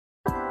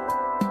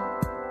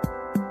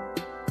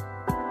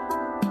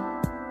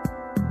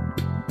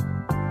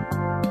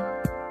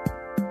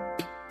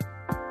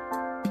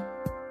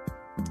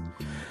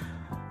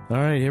All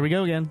right, here we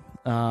go again.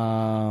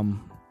 A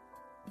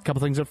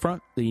couple things up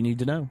front that you need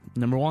to know.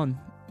 Number one,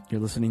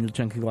 you're listening to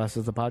Chunky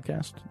Glasses, the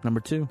podcast. Number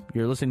two,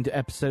 you're listening to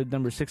episode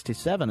number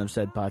 67 of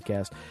said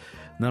podcast.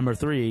 Number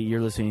three, you're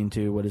listening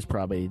to what is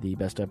probably the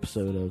best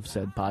episode of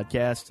said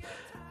podcast.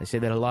 I say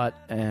that a lot,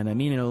 and I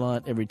mean it a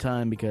lot every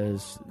time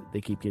because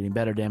they keep getting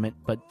better, damn it.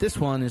 But this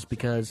one is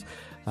because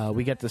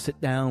we got to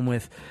sit down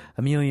with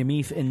Amelia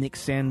Meath and Nick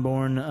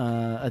Sanborn,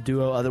 a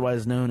duo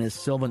otherwise known as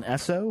Sylvan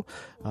Esso.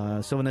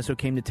 Sylvan Esso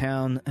came to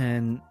town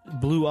and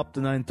blew up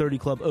the 930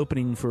 Club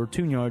opening for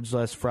Tune Yards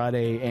last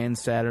Friday and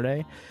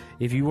Saturday.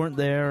 If you weren't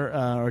there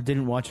or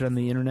didn't watch it on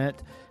the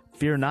internet,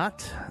 fear not.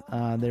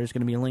 There's going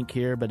to be a link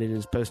here, but it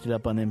is posted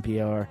up on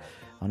NPR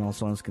on All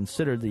Songs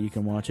Considered that you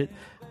can watch it.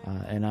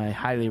 And I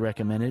highly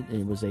recommend it.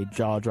 It was a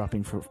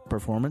jaw-dropping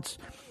performance.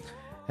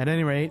 At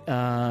any rate,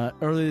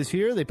 earlier this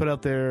year, they put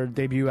out their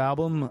debut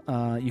album.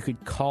 You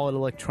could call it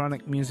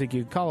electronic music.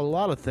 You could call it a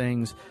lot of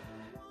things.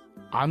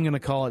 I'm going to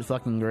call it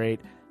fucking great.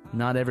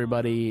 Not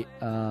everybody,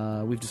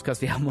 we've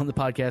discussed the album on the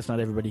podcast. Not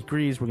everybody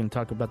agrees. We're going to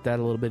talk about that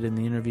a little bit in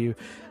the interview.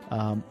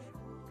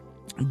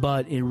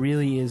 But it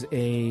really is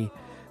a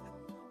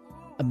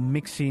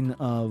mixing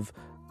of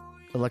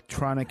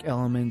electronic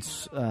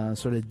elements,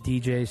 sort of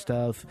DJ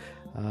stuff,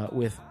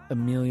 with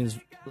Amelia's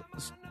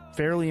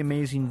fairly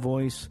amazing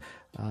voice,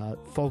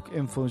 folk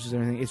influences,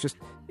 and everything. It's just,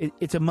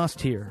 it's a must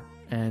hear.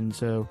 And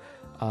so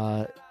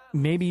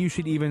maybe you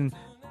should even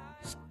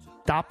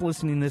stop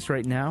listening to this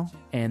right now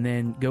and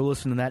then go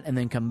listen to that and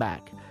then come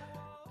back.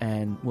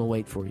 And we'll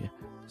wait for you.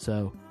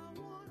 So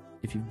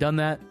if you've done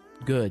that,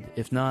 good.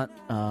 If not,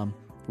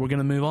 we're going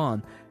to move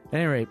on. At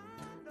any rate,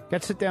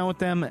 got to sit down with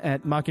them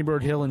at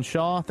Mockingbird Hill and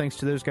Shaw. Thanks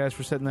to those guys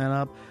for setting that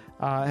up.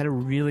 I had a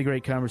really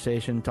great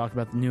conversation. Talked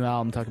about the new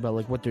album. Talked about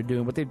like what they're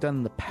doing, what they've done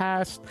in the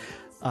past,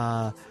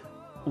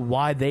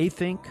 why they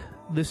think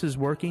this is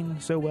working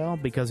so well,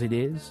 because it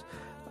is.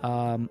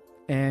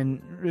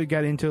 And really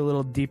got into a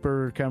little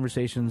deeper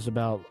conversations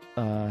about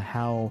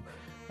how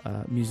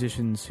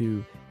musicians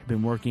who have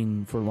been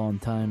working for a long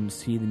time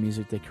see the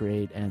music they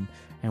create and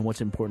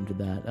what's important to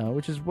that,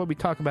 which is what we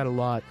talk about a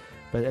lot.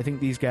 But I think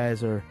these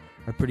guys are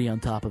pretty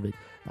on top of it.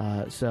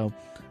 So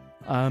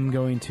I'm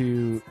going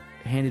to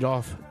hand it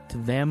off to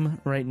them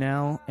right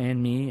now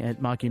and me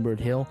at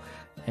Mockingbird Hill.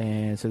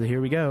 And so here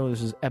we go.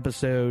 This is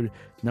episode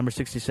number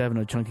 67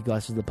 of Chunky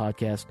Glasses, the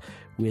podcast,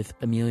 with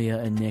Amelia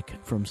and Nick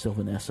from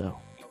Sylvan Esso.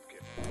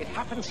 It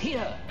happens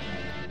here,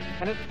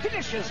 and it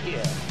finishes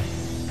here.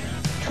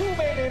 Two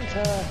men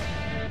enter,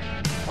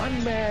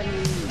 one man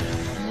leaves.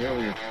 And the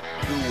earlier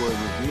two-word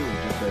review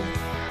just said,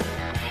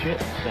 shit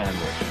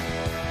sandwich.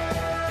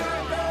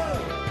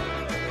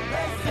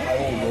 I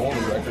will roll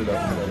the record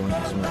up and go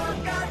into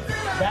something.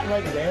 That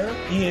right there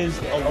is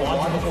a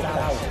logical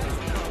fallacy.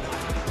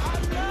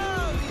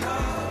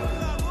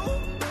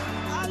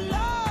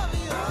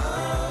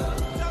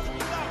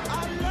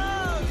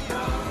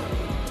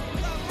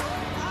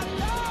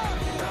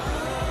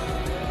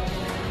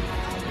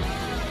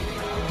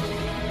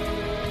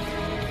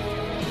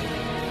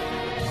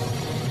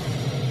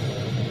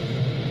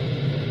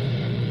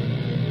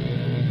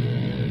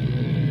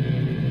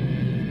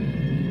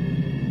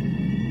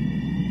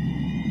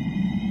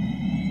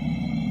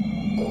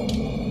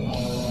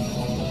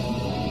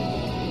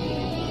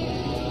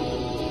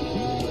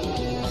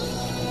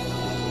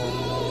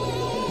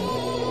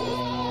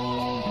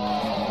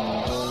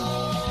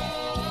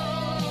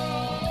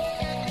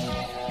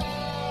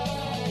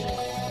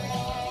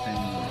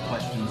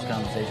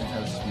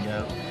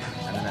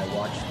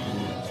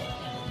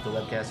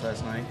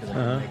 Last night because I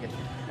couldn't make it,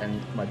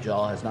 and my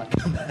jaw has not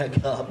come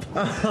back up.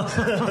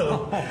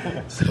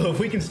 So if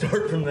we can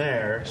start from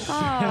there.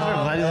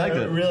 I'm glad you liked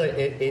it. Really,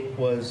 it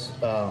was.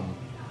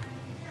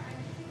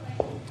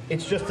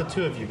 It's just the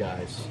two of you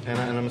guys, and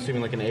I'm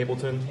assuming like an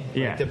Ableton,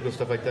 like typical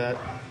stuff like that.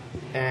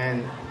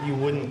 And you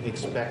wouldn't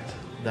expect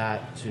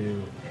that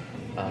to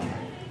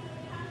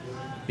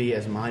be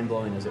as mind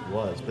blowing as it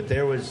was, but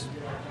there was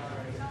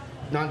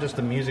not just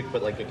the music,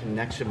 but like a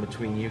connection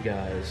between you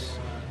guys.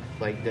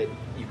 Like that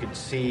you could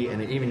see,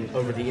 and even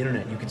over the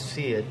internet you could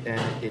see it,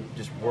 and it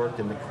just worked,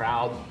 and the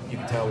crowd, you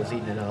could tell, was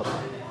eating it up.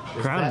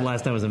 Crowd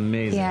last night was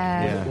amazing.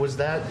 Yeah. Was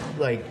that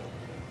like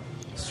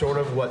sort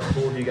of what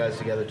pulled you guys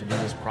together to do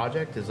this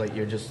project? Is like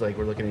you're just like,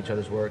 we're looking at each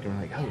other's work and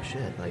we're like, oh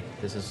shit, like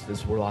this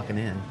is we're locking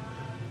in.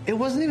 It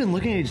wasn't even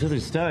looking at each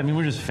other's stuff. I mean,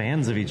 we're just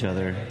fans of each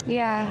other.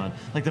 Yeah.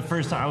 Like the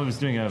first time I was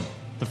doing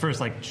the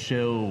first like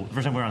show, the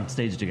first time we were on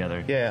stage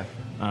together. Yeah.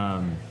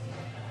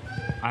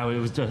 I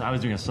was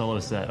doing a solo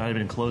set. I had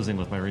been closing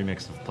with my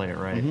remix of Play It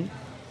Right. Mm-hmm.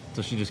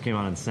 So she just came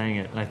on and sang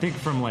it. And I think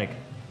from like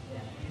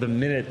the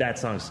minute that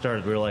song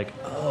started, we were like,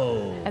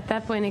 oh. At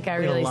that point, it got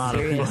really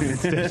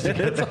serious. It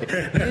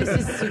was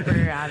just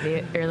super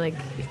obvious, or like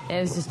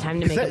it was just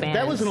time to make a band.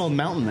 That was an old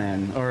Mountain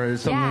Man, or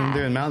something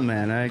doing Mountain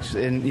Man.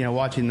 And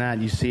watching that,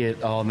 you see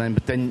it all then,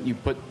 but then you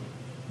put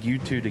you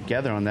two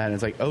together on that, and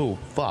it's like, oh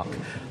fuck,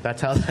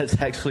 that's how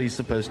that's actually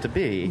supposed to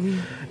be.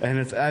 Mm-hmm. And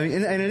it's, I mean,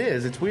 and it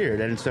is. It's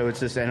weird, and so it's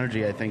this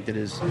energy I think that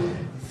is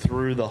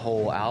through the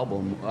whole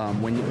album.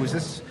 When was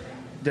this?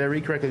 did I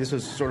read correctly? This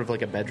was sort of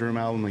like a bedroom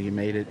album. Like you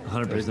made it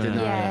 100%.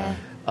 Yeah.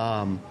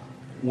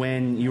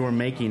 When you were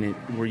making it,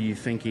 were you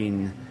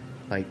thinking,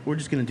 like, we're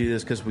just going to do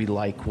this because we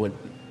like what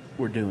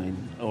we're doing,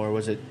 or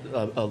was it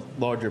a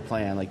larger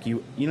plan? Like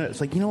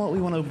it's like, you know what, we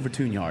want to open for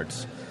Tune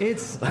Yards. It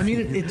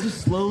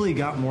just slowly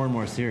got more and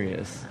more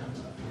serious.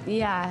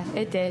 Yeah,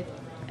 it did.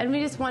 And we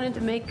just wanted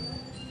to make.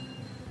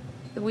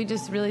 We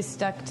just really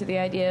stuck to the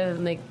idea of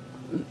like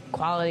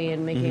quality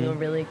and making a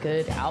really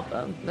good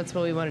album. That's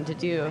what we wanted to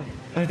do.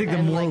 I think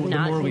and the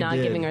more we not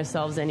did, giving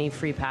ourselves any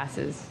free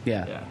passes.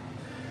 Yeah.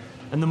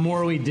 And the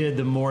more we did,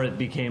 the more it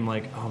became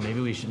like, oh, maybe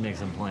we should make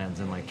some plans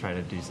and like try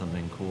to do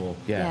something cool.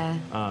 Yeah.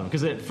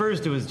 Because at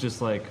first it was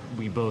just like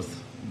we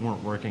both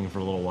weren't working for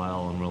a little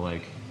while, and we're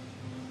like,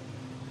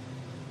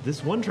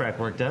 this one track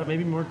worked out,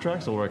 maybe more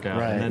tracks will work out,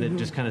 Right. and then it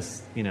just kind of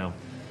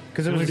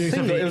Because it was a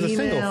single. It was a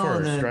single email, and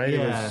first, then- right?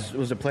 yeah.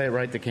 Was it Play It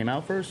Right that came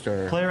out first,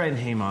 or Playwright and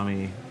Hey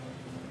Mommy.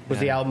 was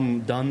the album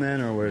done then,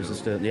 or was it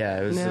still?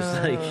 Yeah, it was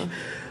just No. like.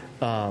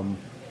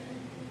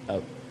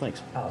 Oh,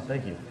 thanks. Oh,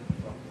 thank you.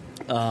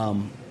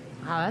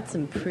 Wow, that's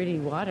some pretty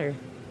water.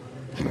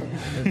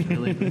 That's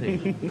really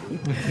pretty.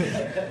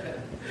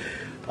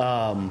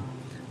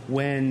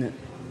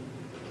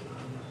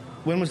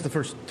 When was the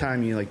first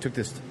time you like took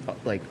this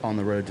like on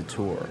the road to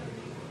tour?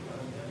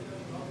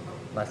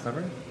 Last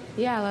summer?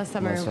 Yeah, last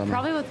summer. Last summer.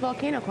 Probably with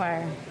Volcano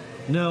Choir.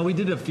 No, we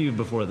did a few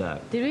before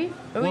that. Did we?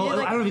 Or Well, we did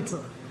like I don't know if it's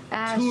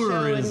a tour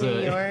show is in New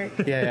a-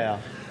 York. Yeah.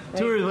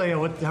 tour. Is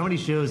like, how many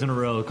shows in a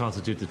row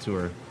constitute the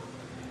tour?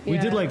 We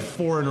Yeah. did like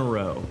 4 in a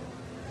row.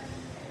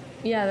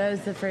 Yeah, that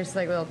was the first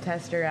like little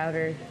tester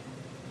outer.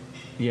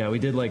 Yeah, we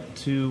did like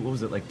 2. What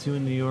was it? Like 2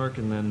 in New York,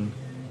 and then,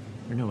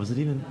 or no, was it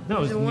even? No, it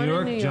was There's New one in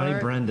York, New Johnny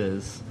York.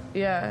 Brenda's,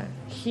 Yeah.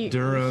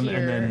 Durham, here.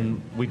 and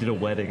then we did a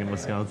wedding in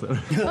Wisconsin.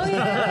 Oh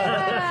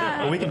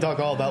yeah. Well, we can talk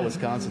all about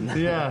Wisconsin.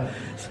 yeah,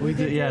 we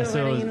did. Yeah, a so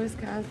it wedding was- in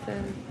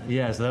Wisconsin.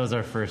 yeah, so that was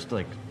our first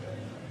like.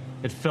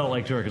 It felt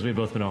like tour because we'd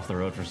both been off the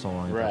road for so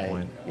long at Right. that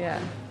point. Yeah.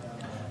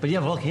 But yeah,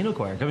 Volcano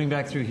Choir coming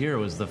back through here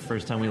was the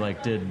first time we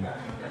like did,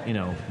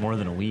 more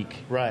than a week,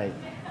 Right.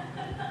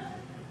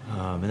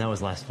 and that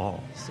was last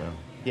fall. So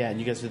Yeah, and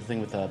you guys did the thing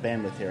with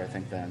Bandwidth here, I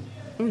think, then.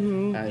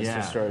 Mm-hmm. And it Yeah.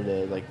 just started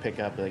to like pick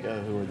up, like,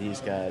 oh, who are these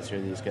guys? Who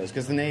are these guys?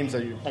 Because the names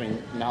are,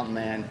 Mountain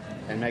Man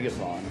and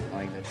Megaphone.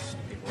 Like, that's,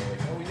 people are like,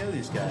 oh, we know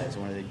these guys.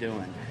 What are they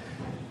doing?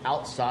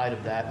 Outside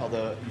of that,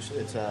 although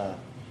it's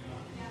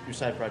your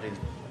side project is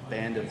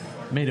Band of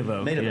Made of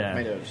Oak. Made of yeah.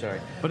 Made of, sorry.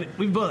 But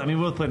we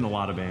both played in a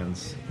lot of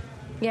bands.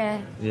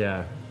 Yeah.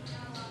 Yeah.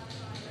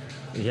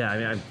 Yeah,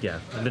 I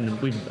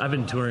mean, I've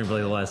been touring for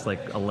like the last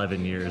like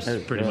 11 years, Oh,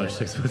 pretty really? much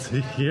 6 months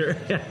a year,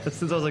 yeah,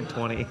 since I was like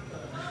 20.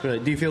 Really?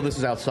 Do you feel this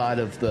is outside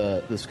of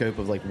the scope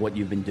of like what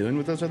you've been doing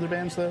with those other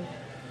bands, though?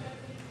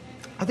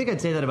 I think I'd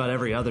say that about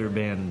every other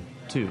band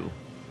too.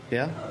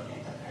 Yeah.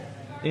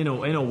 In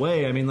a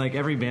way, I mean, like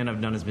every band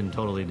I've done has been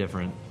totally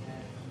different.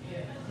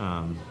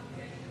 I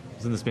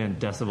was in this band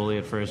Decibel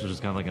at first, which is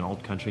kind of like an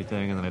alt country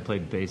thing, and then I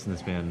played bass in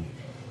this band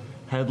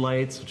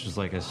Headlights, which is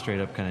like a straight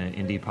up kind of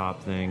indie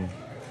pop thing.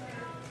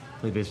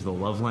 Played bass for the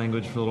Love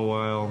Language for a little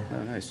while.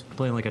 Oh, nice.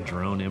 Playing like a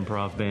drone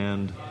improv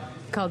band.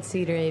 Called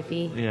Cedar AP.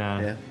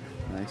 Yeah.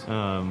 Nice.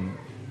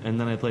 And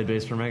then I played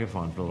bass for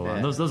Megaphone for a little while.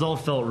 Yeah. And those all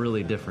felt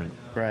really different.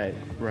 Right.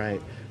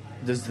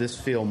 Does this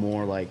feel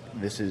more like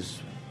this is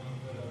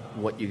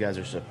what you guys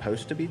are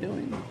supposed to be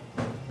doing?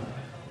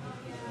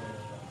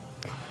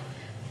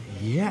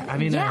 Yeah, I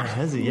mean, Yeah.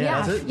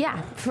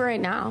 yeah. For right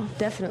now,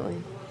 definitely.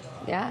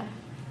 Yeah.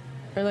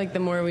 Or like the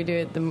more we do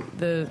it,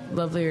 the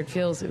lovelier it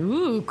feels.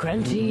 Ooh,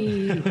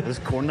 crunchy. This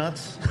corn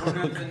nuts?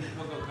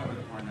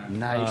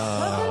 Nice.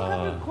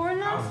 Coconut corn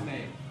nuts?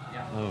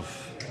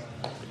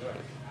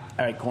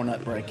 All right, corn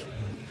nut break.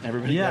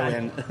 Everybody Yeah. go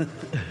in.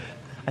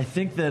 I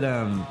think that,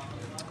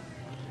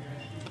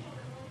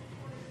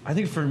 I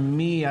think for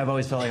me, I've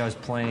always felt like I was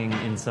playing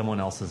in someone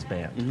else's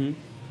band. Mm-hmm.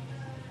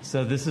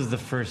 So this is the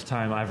first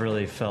time I've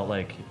really felt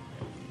like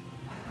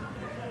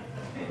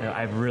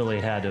I've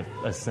really had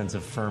a sense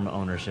of firm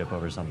ownership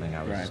over something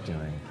I was Right.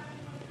 doing.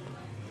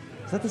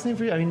 Is that the same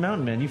for you? I mean,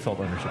 Mountain Man, you felt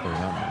ownership over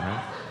Mountain Man,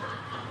 right?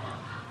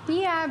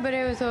 Yeah, but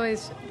it was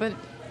always. But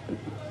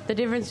the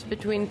difference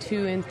between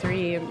 2 and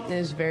 3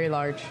 is very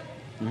large.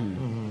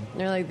 Mm-hmm.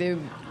 They're like the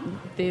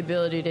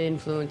ability to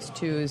influence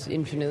 2 is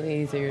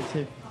infinitely easier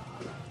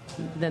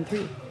than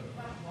 3.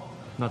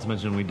 Not to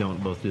mention we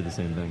don't both do the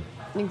same thing.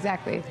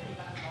 Exactly.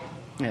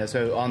 Yeah,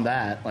 so on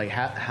that, like,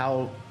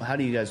 how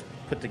do you guys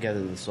put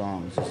together the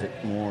songs? Is it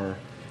more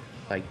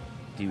like,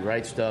 do you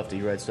write stuff? Do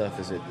you write stuff?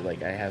 Is it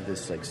like, I have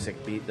this like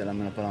sick beat that I'm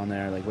going to put on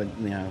there, like, when,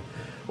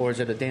 or is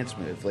it a dance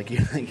move? Like, you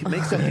like,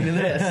 make something to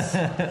this.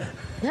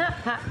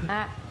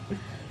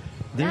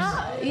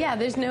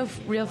 There's no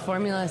real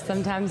formula.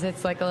 Sometimes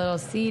it's like a little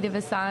seed of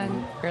a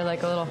song or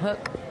like a little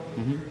hook.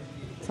 Mm-hmm.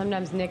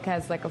 Sometimes Nick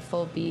has like a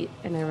full beat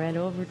and I ran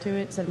over to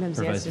it. Sometimes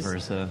Or he has vice just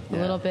versa. a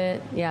little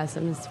bit. Yeah,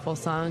 sometimes it's a full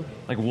song.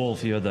 Like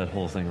Wolf, you had that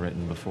whole thing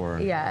written before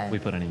Yeah. we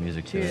put any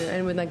music True. to it.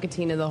 And with like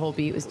Katina, the whole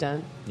beat was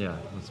done. Yeah,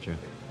 that's true.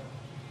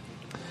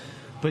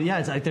 But yeah,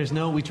 it's like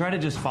we try to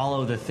just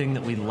follow the thing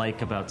that we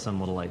like about some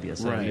little idea.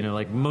 So, Right.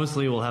 like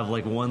mostly we'll have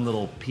like one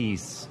little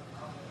piece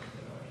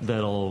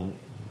that'll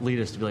lead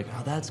us to be like,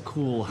 oh, that's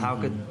cool. How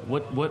could,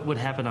 what would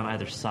happen on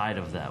either side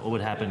of that? What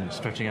would happen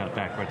stretching out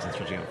backwards and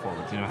stretching out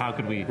forwards? How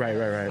could we,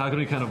 Right. How could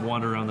we kind of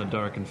wander around the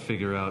dark and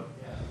figure out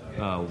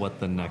what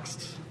the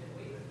next,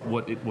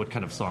 what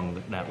kind of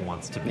song that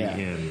wants to be Yeah.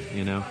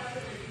 in,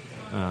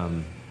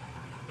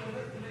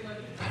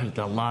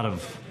 a lot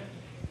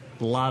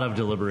of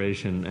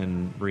deliberation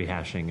and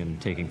rehashing and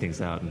taking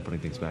things out and putting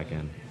things back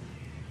in.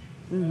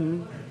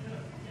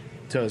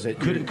 So is it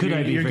Could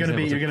I be, you're for going to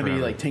be example, you're going to be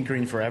forever? like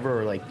tinkering forever,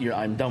 or like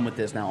I'm done with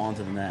this now, on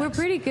to the next? We're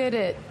pretty good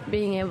at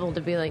being able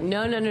to be like,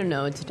 no,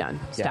 it's done.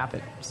 Stop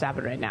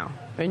it right now.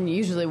 And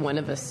usually one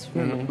of us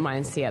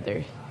reminds the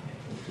other.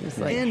 It's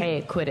like, And-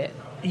 hey, quit it.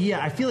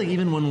 Yeah, I feel like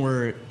even when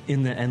we're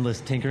in the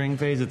endless tinkering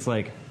phase, it's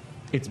like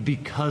it's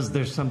because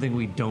there's something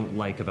we don't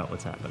like about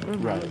what's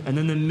happening. Right. And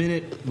then the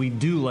minute we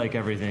do like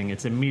everything,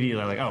 it's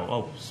immediately like,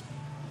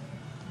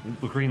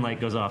 the green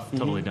light goes off,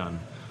 totally done.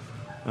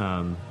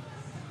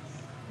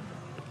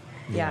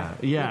 Yeah.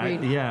 Yeah.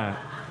 Agreed.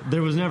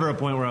 There was never a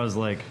point where I was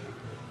like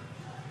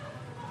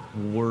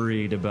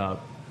worried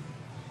about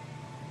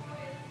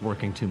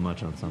working too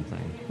much on something.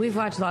 We've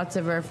watched lots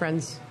of our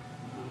friends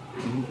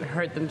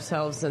hurt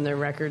themselves and their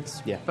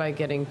records Yeah. by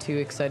getting too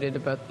excited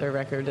about their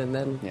record and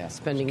then Yeah.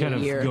 spending Kind a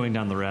of year going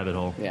down the rabbit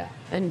hole. Yeah,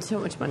 and so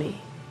much money.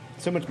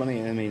 so much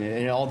money. I mean,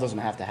 it all doesn't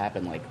have to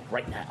happen like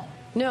right now.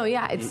 No,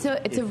 yeah, it's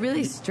a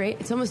really straight.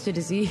 It's almost a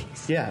disease.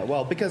 Yeah,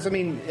 well, because I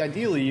mean,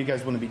 ideally, you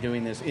guys want to be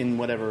doing this in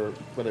whatever,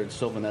 whether it's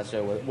Sylvanessa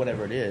or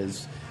whatever it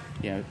is,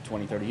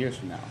 20, 30 years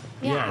from now.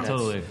 Yeah. Yeah,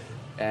 totally.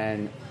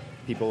 And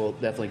people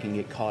definitely can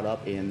get caught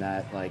up in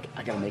that, like,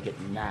 I got to make it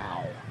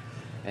now,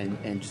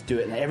 and just do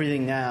it and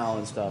everything now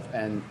and stuff.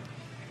 And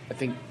I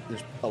think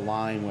there's a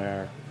line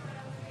where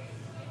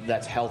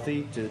that's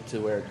healthy to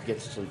where it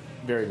gets to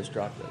very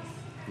destructive.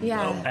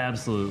 Yeah, Oh,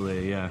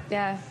 absolutely, yeah.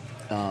 yeah.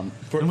 And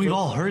we've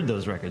all heard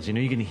those records.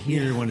 You can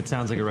hear when it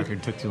sounds like a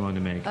record took too long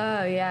to make.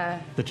 Oh yeah,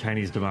 The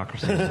Chinese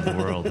democracies of the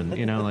world,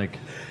 and like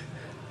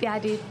yeah,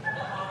 dude.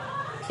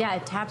 Yeah,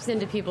 it taps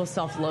into people's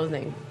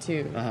self-loathing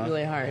too,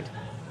 really hard.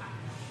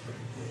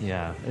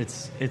 yeah,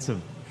 it's a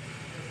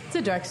It's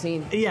a dark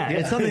scene,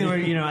 it's something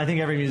where I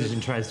think every musician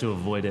tries to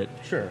avoid it,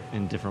 Sure.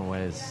 in different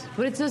ways.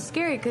 but it's so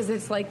scary because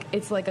it's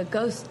like a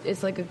ghost.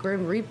 It's like a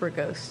Grim Reaper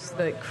ghost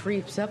that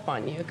creeps up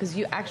on you because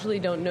you actually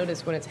don't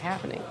notice when it's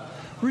happening.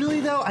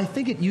 Really though, I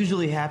think it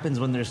usually happens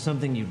when there's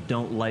something you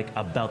don't like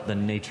about the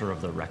nature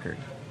of the record.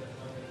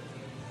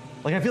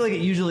 Like I feel like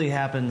it usually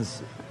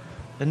happens,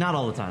 and not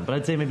all the time, but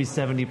I'd say maybe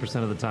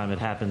 70% of the time it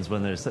happens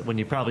when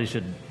you probably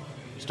should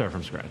start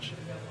from scratch.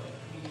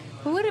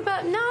 But what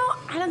about no?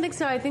 I don't think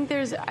so. I think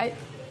I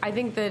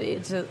think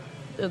that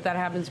that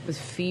happens with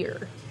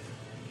fear,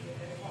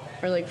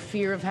 or like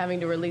fear of having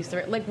to release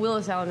the like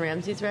Willis Allen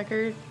Ramsey's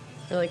record,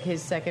 or like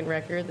his second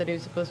record that he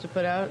was supposed to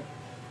put out.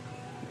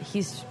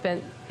 He's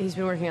been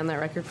working on that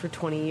record for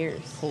 20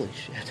 years. Holy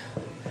shit.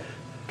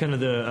 Kind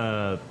of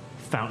the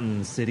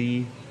Fountain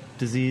City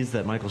disease,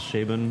 that Michael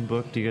Chabon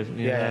book. Do you guys?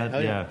 Yeah. That? Oh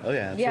yeah. Oh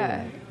yeah.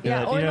 Absolutely.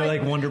 Yeah. Or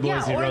like Wonder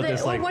Boys, he wrote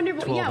this like Wonder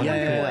 12 yeah, years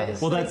Wonder ago.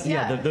 Boys. Well, Like,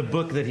 that's the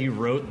book that he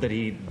wrote that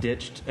he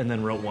ditched and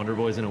then wrote Wonder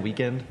Boys in a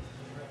weekend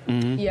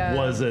yeah.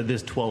 was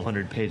this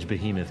 1,200-page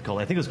behemoth called,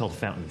 I think it was called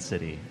Fountain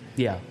City.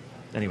 Yeah.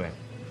 Anyway,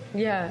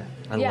 yeah.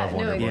 I yeah, love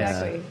Wonder no, Boys.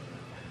 exactly.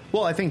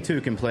 Well, I think too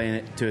can play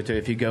into it too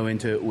if you go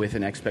into it with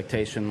an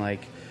expectation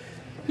like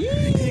the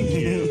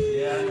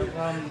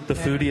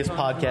foodiest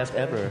podcast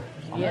ever.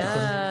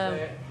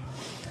 Yeah.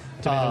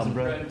 tomatoes and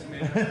bread.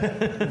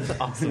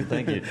 Awesome,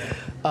 thank you.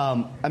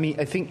 I mean,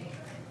 I think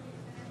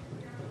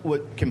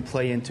what can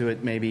play into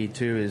it maybe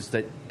too is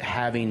that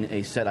having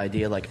a set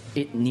idea, like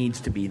it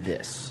needs to be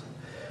this,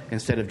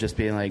 instead of just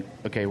being like,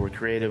 okay, we're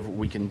creative,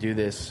 we can do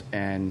this,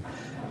 and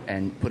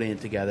putting it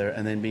together,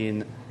 and then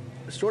being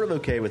sort of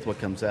okay with what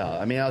comes out.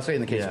 I mean, I'll say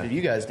in the case of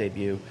you guys'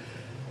 debut,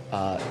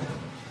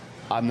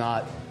 I'm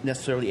not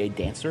necessarily a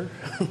dancer,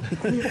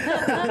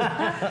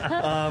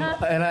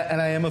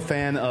 and I am a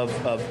fan of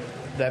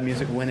that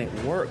music when it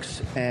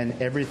works, and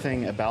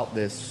everything about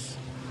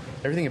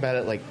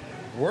it like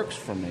works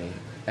for me,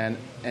 and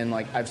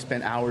like I've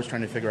spent hours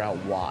trying to figure out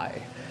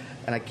why,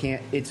 and I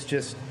can't. It's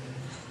just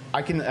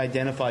I can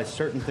identify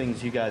certain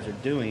things you guys are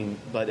doing,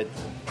 but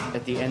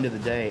at the end of the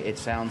day, it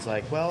sounds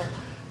like, well,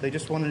 they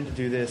just wanted to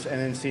do this, and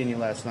then seeing you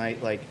last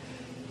night, like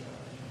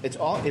it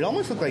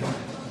almost looked like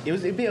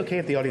it'd be okay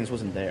if the audience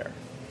wasn't there.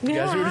 You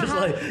guys were just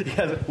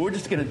like, we're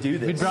just going to do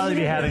this. We'd probably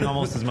be having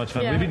almost as much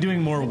fun. Yeah. We'd be doing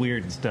more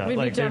weird stuff. We'd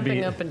like be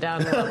jumping up and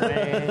down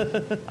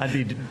the way. I'd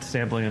be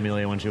sampling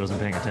Amelia when she wasn't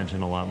paying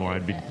attention a lot more.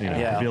 I'd be,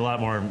 it'd be a lot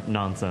more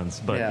nonsense.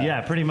 But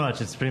yeah, pretty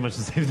much, it's pretty much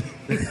the same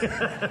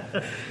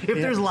thing. If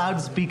there's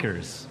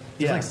loudspeakers,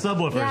 like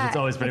subwoofers, it's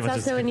always pretty much the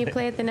also same. when you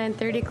play at the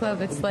 930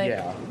 Club, it's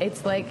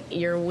like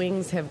your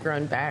wings have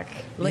grown back.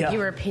 Like you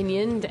were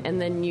pinioned,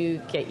 and then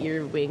you get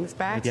your wings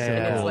back,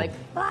 and it's like,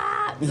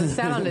 the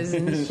sound is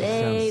insane.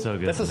 Sounds so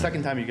good. That's the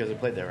second time you guys have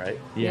played there, right?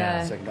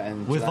 Yeah. Second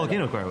time. With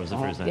Volcano Choir was the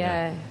first time.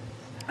 Yeah.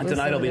 And with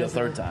tonight will be the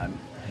someone third else. time.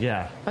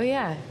 Yeah. Oh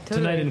yeah,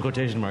 totally. Tonight in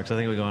quotation marks. I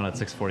think we go on at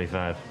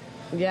 6:45.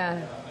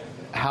 Yeah.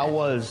 How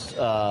was?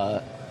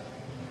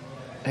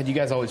 Had you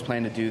guys always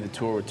planned to do the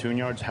tour with Tune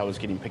Yards? How was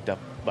getting picked up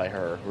by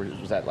her? Or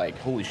was that like,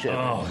 holy shit?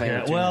 Oh, playing yeah.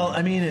 with Tune Well, Yards?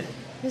 I mean,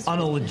 It's- on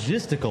a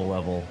logistical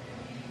level,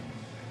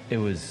 it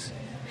was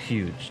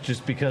huge.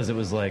 Just because it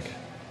was like,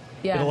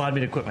 Yeah. it allowed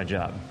me to quit my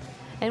job.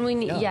 And we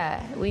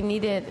we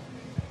needed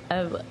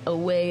a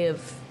way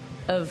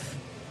of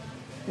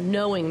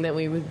knowing that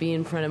we would be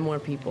in front of more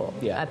people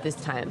Yeah. at this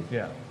time.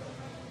 Yeah.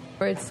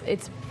 Or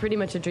it's pretty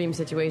much a dream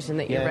situation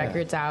that your Yeah.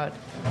 record's out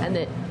and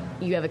that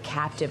you have a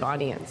captive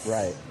audience.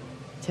 Right.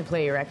 To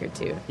play your record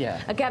to. Yeah.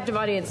 A captive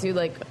audience who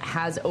like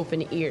has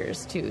open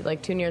ears too.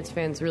 Like Tune Yards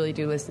fans really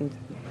do listen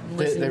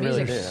They to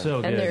really music. do. So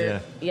and good,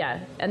 they're yeah.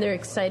 and they're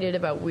excited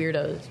about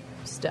weirdo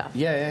stuff.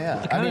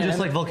 Yeah. Kind of just and-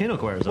 like Volcano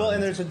Choirs. Well,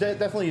 and there's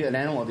definitely an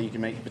analog that you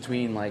can make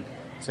between, like,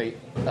 say,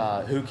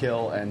 Who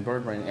Kill and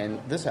Birdbrain and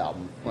this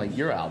album, like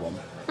your album.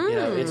 You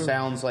know, it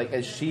sounds like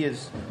as she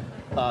is.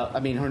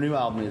 I mean, her new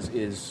album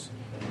is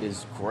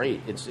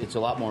great. It's a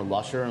lot more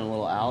lusher and a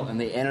little out,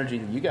 and the energy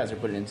that you guys are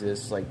putting into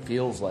this like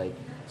feels like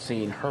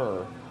seeing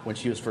her when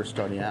she was first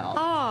starting out.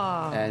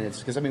 Aw. And it's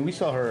because I mean we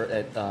saw her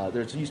at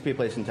there used to be a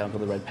place in town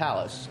called the Red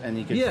Palace, and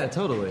you could Yeah,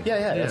 totally.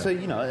 yeah.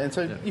 Yeah. And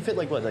so you fit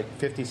like what, like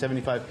 50,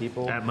 75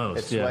 people At most,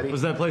 It's yeah. sweaty.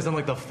 Was that place on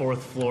like the 4th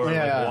floor? And,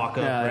 like, walk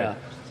up, right?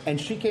 And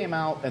she came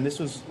out, and this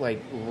was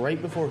like right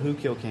before Who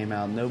Kill came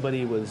out.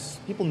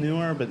 People knew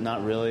her, but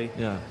not really.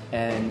 Yeah.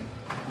 And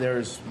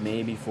there's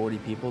maybe 40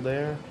 people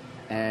there,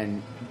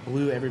 and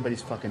blew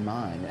everybody's fucking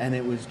mind. And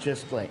it was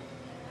just like,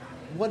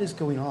 what is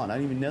going on? I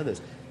didn't even know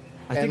this.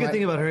 I think the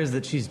thing about her is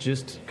that she's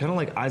just kind of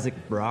like Isaac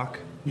Brock.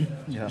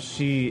 Yeah.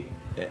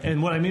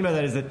 And what I mean by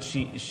that is that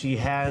she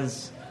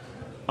has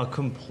a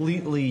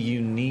completely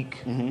unique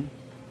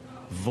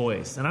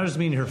voice, and I don't just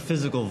mean her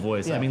physical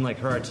voice. Yeah. I mean like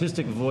her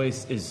artistic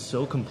voice is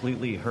so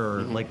completely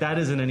her. Like that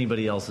isn't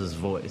anybody else's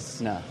voice.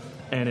 No.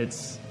 And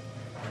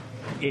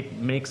it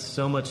makes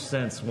so much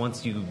sense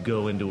once you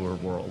go into her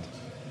world.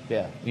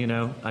 Yeah. You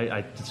know,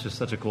 it's just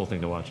such a cool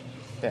thing to watch.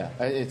 Yeah.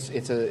 It's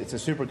a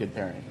super good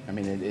pairing. I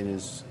mean, it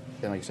is.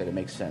 And like I said, it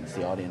makes sense.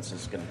 The audience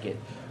is going to get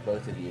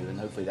both of you, and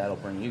hopefully that'll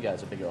bring you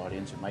guys a bigger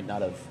audience who might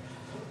not have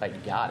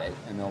like got it,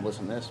 and they'll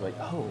listen to this like,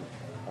 oh,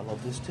 I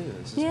love this too.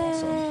 This is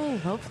awesome. Yay,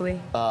 hopefully.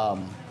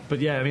 But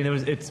yeah, I mean,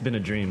 it's been a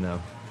dream though.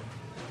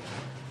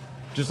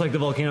 Just like the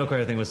Volcano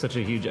Choir thing was such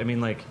a huge. I mean,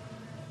 like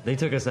they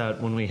took us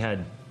out when we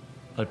had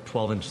a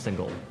 12-inch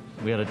single.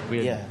 We had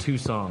Yeah. 2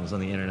 songs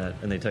on the internet,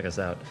 and they took us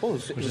out, Oh,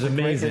 which is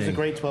amazing. It's a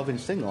great 12-inch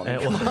single. I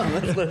mean, And- come on,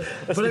 let's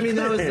But I mean,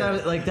 that clear.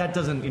 was like that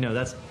doesn't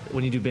that's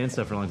when you do band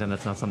stuff for a long time.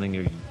 That's not something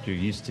you're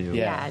used to.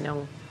 Yeah. I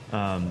know.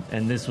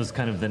 And this was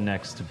kind of the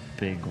next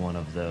big one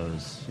of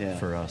those Yeah.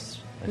 for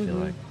us. I feel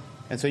like.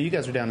 And so you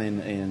guys are down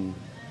in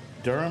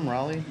Durham,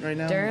 Raleigh, right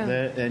now. Durham.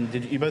 And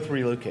did you both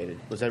relocated?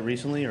 Was that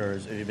recently, or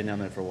have you been down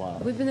there for a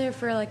while? We've been there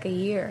for like a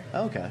year.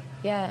 Oh, okay.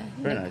 Yeah.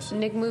 Very Nick, nice.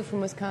 Nick moved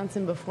from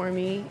Wisconsin before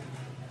me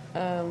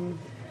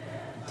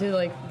to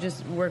like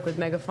just work with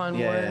Megaphone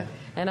Yeah, more. yeah.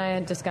 And I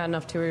had just gotten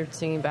off tour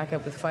singing back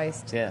up with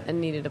Feist Yeah. and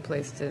needed a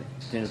place to.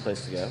 You need a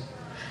place to go.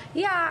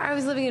 Yeah, I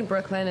was living in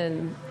Brooklyn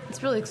and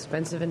it's really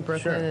expensive in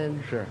Brooklyn.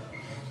 And Sure.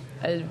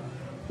 I,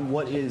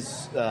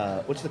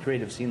 What's the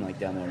creative scene like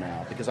down there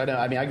now? Because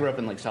I grew up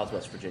in like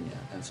Southwest Virginia,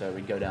 and so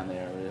we'd go down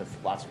there. We have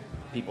lots of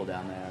people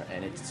down there,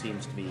 and it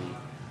seems to be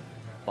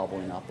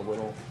bubbling up a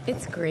little.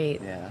 it's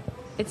great. Yeah.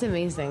 It's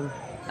amazing.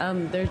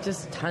 There's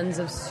just tons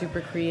of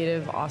super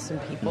creative, awesome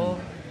people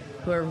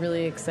who are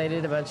really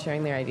excited about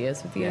sharing their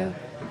ideas with you Yeah.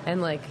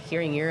 and like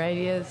hearing your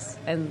ideas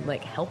and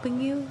like helping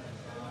you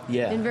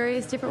Yeah. in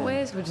various different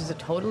ways, which is a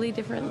totally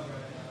different thing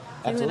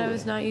that I Absolutely.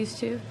 was not used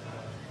to.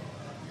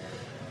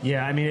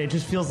 Yeah, I mean, it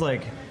just feels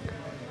like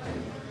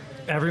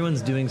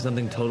everyone's doing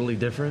something totally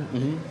different,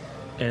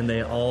 and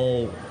they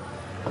all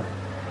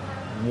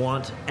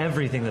want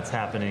everything that's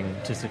happening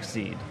to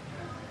succeed.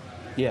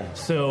 Yeah.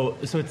 So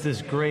it's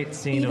this great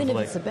scene Even of if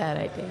like, it's a bad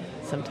idea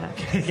sometimes.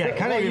 yeah,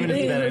 kind of even if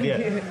it's a bad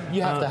idea.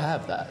 You have to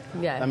have that.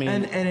 Yeah. I mean,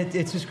 And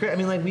it's just great. I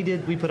mean, like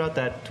we put out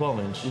that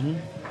 12-inch,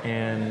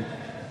 and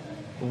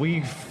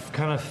we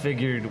kind of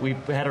figured we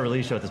had a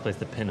release show at this place,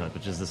 the Pinhook,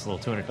 which is this little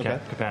 200 Okay.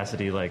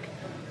 capacity like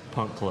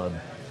punk club,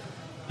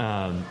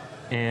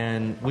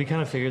 and we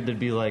kind of figured there'd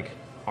be like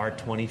our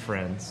 20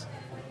 friends,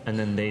 and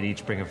then they'd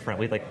each bring a friend.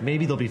 We like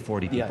maybe there'll be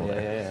 40 people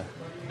there, yeah.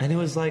 and it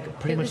was like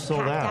pretty It much was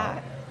sold packed out.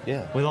 out.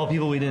 Yeah. With all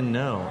people we didn't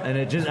know, and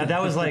it just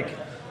that was like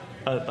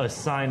a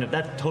sign of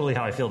that's totally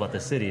how I feel about the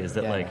city. Is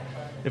that Yeah. like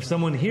if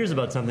someone hears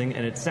about something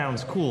and it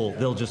sounds cool,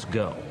 they'll just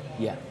go,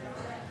 Yeah.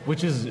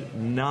 which is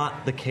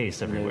not the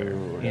case everywhere.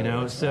 No, you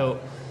know, it's so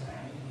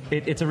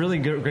it's a really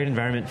great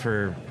environment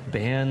for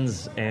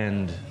bands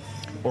and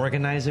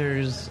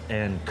organizers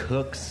and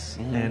cooks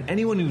and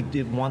anyone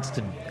who wants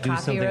to do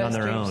Coffee something on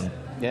their roasters. own.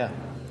 Yeah.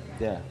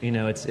 Yeah. You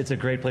know, it's a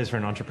great place for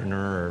an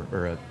entrepreneur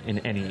or in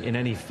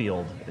any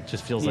field. It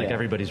just feels like Yeah.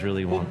 everybody's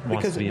really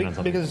wants to be in on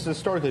something. Because it's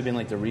historically been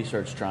like the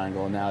research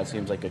triangle, and now it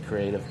seems like a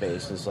creative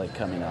base is like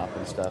coming up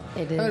and stuff.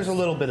 It And there's a is.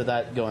 little bit of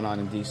that going on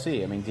in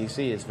DC. I mean,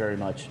 DC is very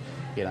much,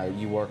 you know,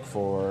 you work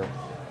for,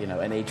 you know,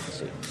 an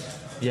agency,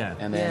 Yeah.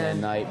 and then Yeah. at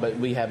night. But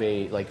we have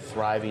a like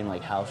thriving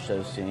like house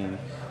show scene.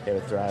 They're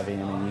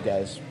thriving. I mean, you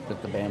guys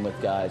with the Bandwidth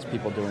guys,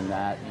 people doing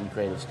that and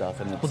creative stuff.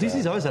 And it's, Well,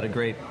 DC's always had a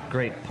great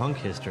punk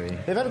history.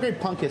 they've had a great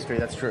punk history.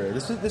 That's true.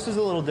 This is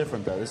a little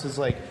different though. This is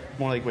like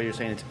more like what you're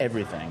saying. It's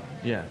everything.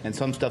 Yeah. And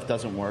some stuff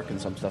doesn't work,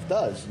 and some stuff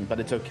does. But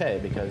it's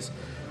okay because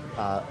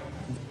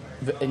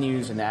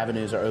venues and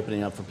avenues are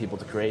opening up for people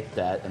to create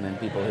that, and then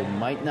people who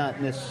might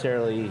not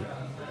necessarily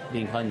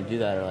be inclined to do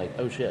that are like,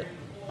 oh shit,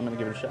 I'm gonna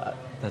give it a shot.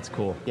 That's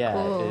cool. Yeah,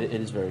 Cool. it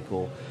is very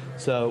cool.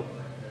 So,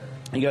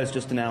 you guys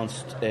just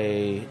announced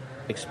a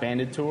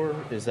expanded tour.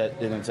 Is that?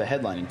 And it's a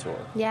headlining tour.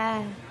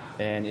 Yeah.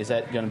 And is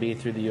that going to be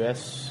through the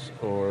U.S.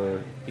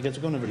 or you guys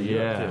are going over to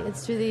Yeah. Europe too?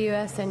 It's through the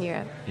U.S. and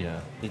Europe. Yeah.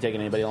 You taking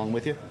anybody along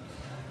with you?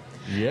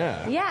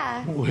 Yeah.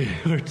 Yeah.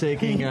 We're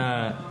taking.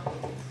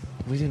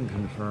 We didn't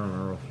confirm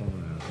Earl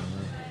Fullman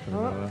from the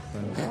Midwest.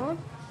 Thing.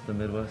 The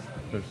Midwest.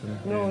 There's some.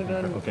 No, we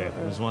didn't. Okay,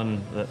 there's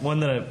one that a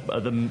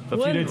few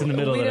One dates in the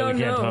middle we that we don't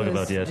can't know talk who's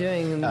about yet.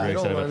 doing the Very middle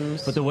excited about.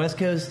 ones. But the West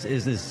Coast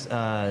is this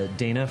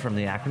Dana from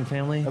the Akron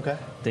family. Okay.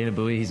 Dana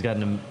Bowie. He's got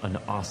an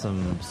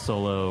awesome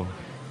solo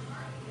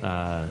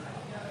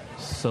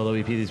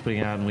EP that he's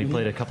putting out, and we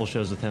played a couple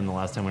shows with him the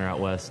last time we were out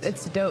west.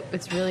 It's dope.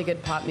 It's really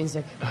good pop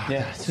music.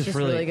 Yeah. It's It's just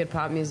really good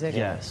pop music.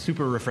 Yeah,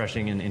 super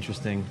refreshing and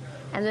interesting.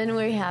 And then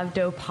we have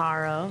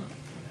Doparo,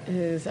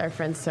 who's our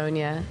friend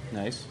Sonia.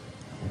 Nice.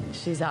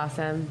 She's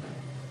awesome.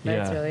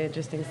 Writes Yeah. really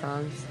interesting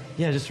songs.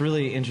 Yeah, just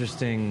really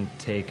interesting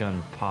take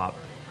on pop.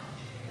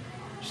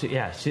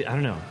 I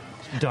don't know,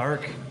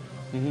 dark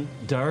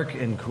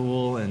and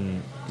cool,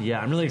 and yeah,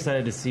 I'm really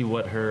excited to see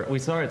what we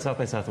saw her at South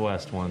by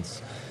Southwest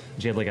once.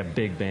 She had like a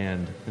big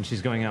band, and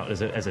she's going out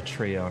as a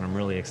trio, and I'm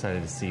really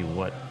excited to see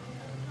What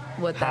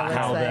that looks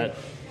how like. that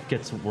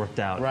gets worked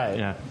out. Right.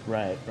 Yeah.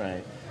 Right.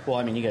 Well,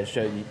 I mean, you guys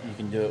showed you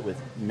can do it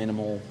with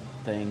minimal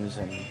things,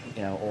 and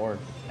you know, or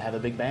have a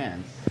big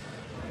band.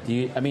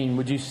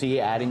 Would you see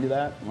adding to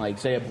that? Like,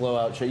 say a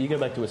blowout show. You go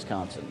back to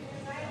Wisconsin.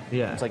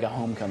 Yeah. It's like a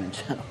homecoming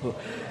show.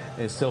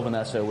 Is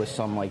Sylvanessa with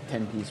some like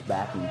 10-piece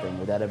backing thing?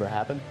 Would that ever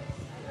happen?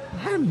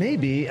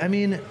 Maybe. I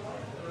mean,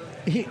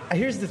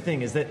 here's the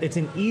thing: is that it's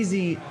an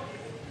easy.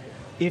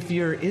 If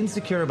you're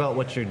insecure about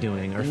what you're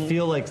doing or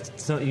feel like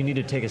you need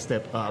to take a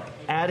step up,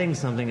 adding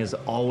something is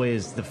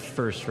always the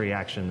first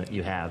reaction that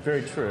you have.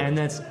 Very true. And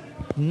that's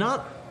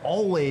not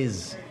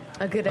always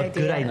A good a idea.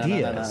 good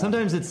idea. No.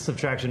 Sometimes it's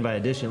subtraction by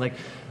addition. Like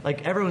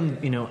everyone,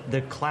 you know,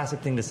 the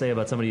classic thing to say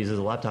about somebody who uses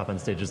a laptop on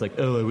stage is like,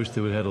 oh, I wish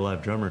they would have had a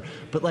live drummer.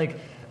 But like,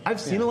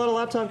 I've seen a lot of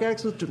laptop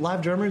acts with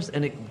live drummers,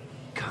 and it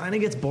kind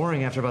of gets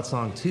boring after about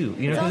song 2. You know, It's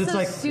because also it's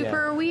like.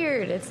 super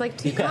weird. It's like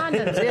two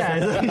condoms. Yeah,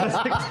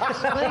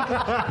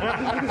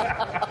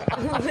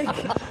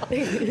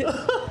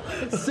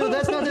 so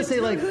that's not to say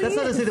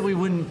that we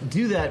wouldn't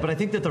do that, but I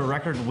think that the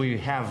record we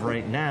have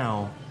right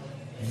now,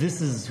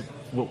 this is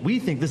what we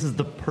think. This is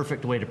the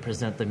perfect way to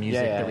present the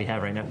music that we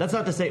have right now. That's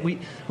not to say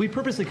we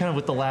purposely kind of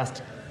with the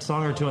last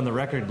song or two on the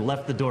record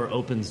left the door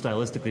open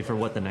stylistically for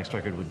what the next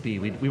record would be.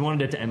 We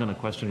wanted it to end on a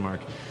question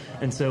mark,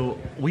 and so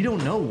we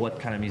don't know what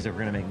kind of music we're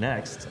going to make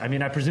next. I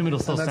mean, I presume it'll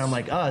still sound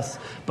like us,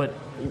 but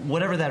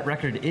whatever that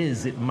record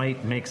is, it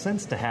might make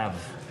sense to have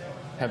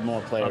Have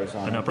more players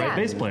on an it. upright Yeah.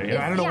 bass player.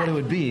 I don't know what it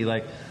would be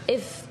like.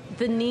 If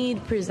the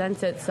need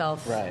presents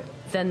itself, Right.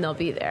 then they'll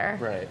be there.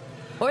 Right.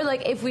 Or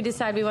like if we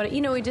decide we want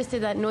to, we just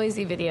did that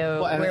noisy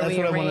video Well, and where that's we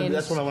what arranged.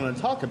 that's what I wanted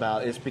to talk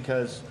about is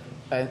because,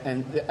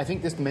 and I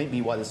think this may be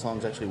why the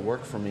songs actually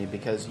work for me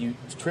because you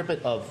strip it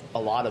of a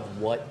lot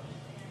of what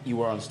you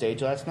were on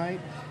stage last night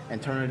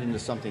and turn it into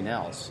something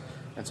else.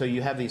 And so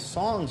you have these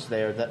songs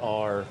there that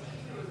are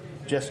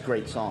just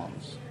great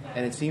songs.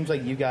 And it seems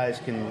like you guys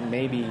can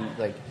maybe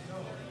like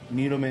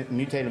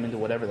mutate them into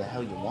whatever the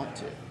hell you want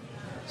to.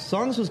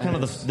 Songs was kind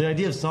of the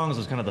idea of songs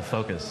was kind of the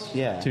focus.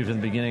 Yeah. Too from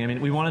the beginning. I mean,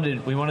 we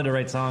wanted to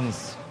write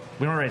songs.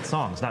 We want to write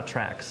songs, not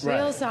tracks. Right.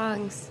 Real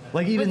songs.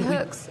 Like even with we-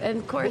 hooks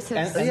and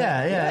choruses. And-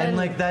 And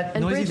like that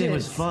and noisy thing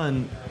was bridges.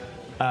 fun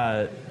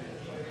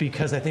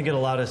because I think it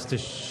allowed us to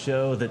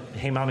show that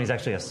Hey Mommy is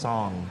actually a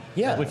song.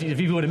 Yeah. If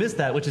you would have missed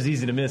that, which is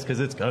easy to miss because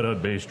it's got a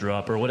bass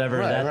drop or whatever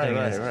that thing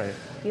is. Right.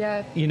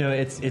 Yeah. You know,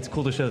 it's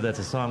cool to show that that's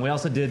a song. We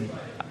also did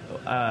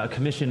a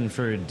commission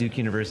for Duke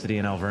University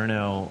in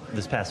Alverno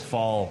this past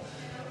fall.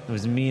 It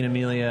was me and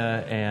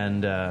Amelia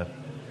and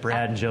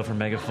Brad and Joe from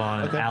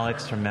Megaphone and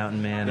Alex from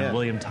Mountain Man Yeah. and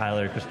William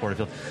Tyler, Chris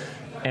Porterfield.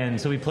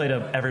 And so we played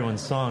everyone's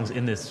songs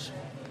in this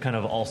kind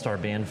of all-star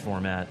band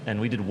format.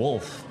 And we did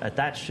Wolf at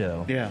that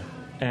show. Yeah.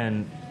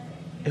 And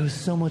it was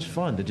so much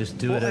fun to just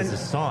do it as a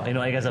song, you know,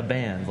 like as a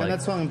band. Like, And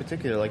that song in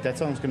particular, like that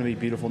song's going to be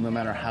beautiful no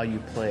matter how you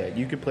play it.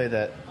 You could play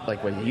that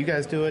like when you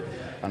guys do it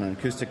on an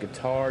acoustic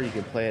guitar. You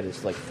could play it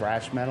as like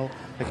thrash metal,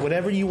 like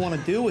whatever you want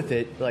to do with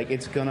it. Like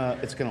it's gonna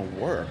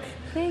work.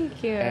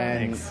 Thank you.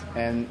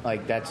 And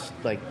like that's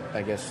like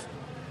I guess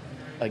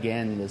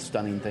again the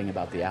stunning thing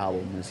about the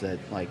album is that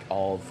like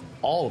all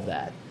of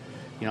that.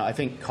 You know, I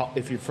think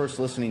if you're first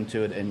listening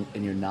to it and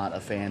you're not a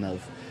fan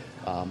of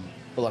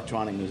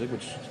electronic music,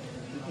 which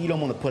you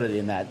don't want to put it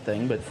in that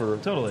thing, but for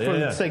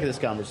the sake of this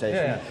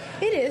conversation,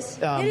 It is.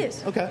 It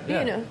is. Okay.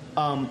 You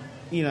know.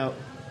 You know,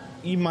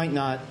 you might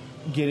not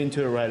get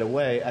into it right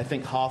away. I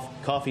think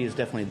Coffee is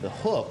definitely the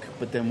hook,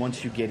 but then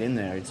once you get in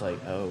there, it's like,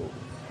 oh,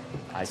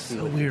 I see.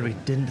 so weird. We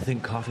didn't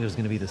think Coffee was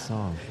going to be the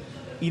song.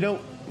 You know.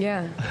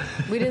 Yeah.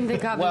 We didn't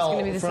think Coffee was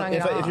going to be the song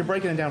at all. If you're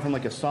breaking it down from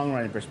like a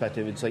songwriting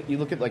perspective, it's like you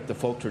look at like the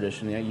folk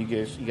tradition. You know,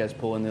 you guys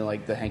pull in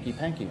the hanky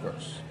panky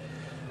verse.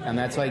 And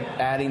that's like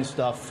adding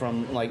stuff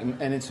from like,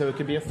 and so it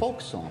could be a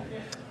folk song,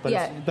 but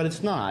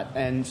it's not.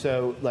 And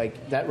so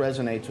like that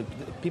resonates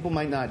with people.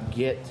 Might not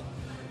get,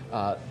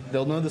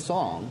 they'll know the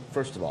song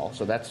first of all,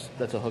 so that's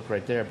a hook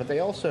right there. But they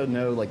also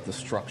know like the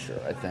structure,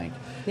 I think.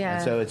 Yeah.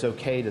 And so it's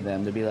okay to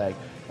them to be like,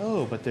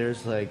 oh, but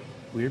there's like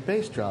weird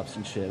bass drops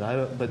and shit.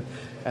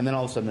 And then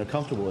all of a sudden they're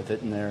comfortable with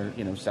it and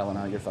they're selling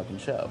out your fucking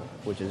show,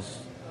 which is.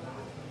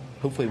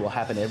 Hopefully will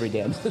happen every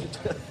damn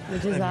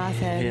Which is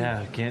awesome.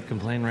 Yeah, can't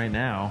complain right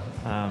now.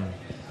 I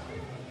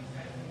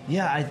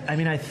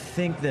mean, I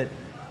think that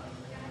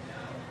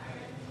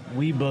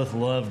we both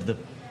loved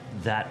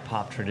that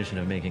pop tradition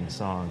of making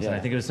songs. Yeah. And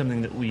I think it was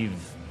something that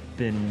we've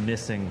been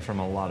missing from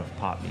a lot of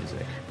pop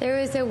music. There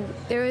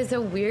was a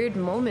weird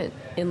moment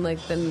in like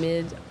the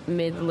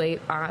mid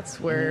late aughts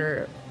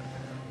where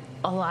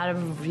a lot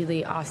of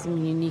really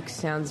awesome unique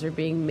sounds are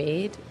being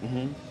made,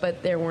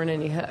 but there weren't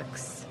any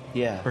hooks.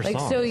 Yeah, or like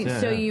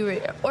songs. you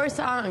were, or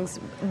songs,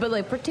 but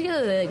like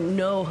particularly like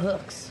no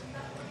hooks.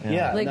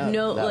 Yeah, like I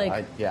know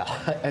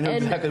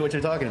exactly what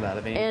you're talking about.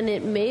 I mean, and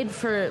it made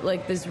for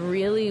like this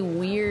really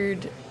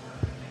weird.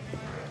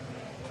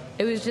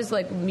 It was just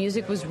like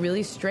music was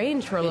really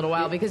strange for a little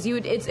while because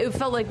it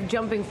felt like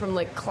jumping from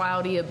like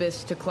cloudy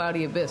abyss to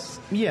cloudy abyss.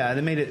 Yeah,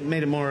 they made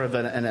it more of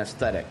an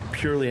aesthetic,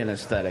 purely an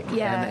aesthetic.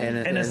 Yeah,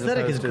 and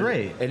aesthetic is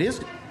great. It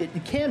is.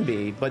 It can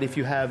be, but if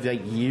you have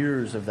like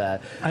years of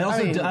that, I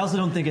also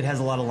don't think it has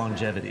a lot of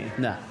longevity.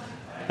 No,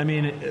 I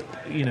mean,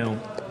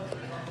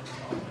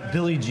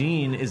 Billie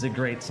Jean is a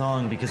great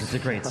song because it's a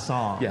great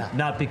song,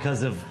 not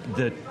because of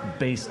the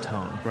bass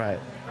tone. Right.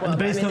 And the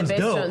bass tone's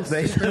dope. Don't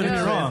get me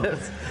wrong.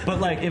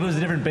 But like, if it was a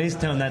different bass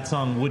tone, that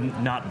song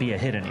wouldn't not be a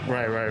hit anymore.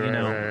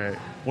 Right.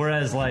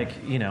 Whereas, like,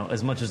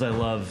 as much as I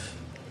love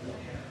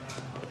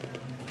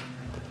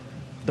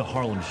the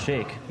Harlem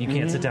Shake, you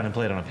can't sit down and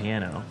play it on a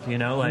piano.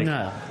 Like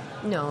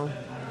No.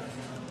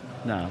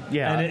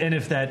 Yeah. And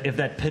if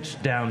that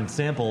pitched down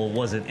sample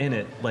wasn't in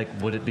it, like,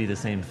 would it be the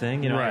same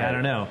thing? Right. I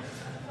don't know.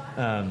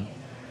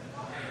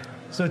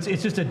 So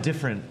it's just a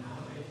different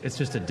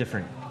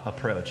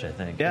approach, I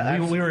think. Yeah,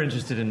 we were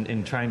interested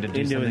in trying to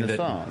do something that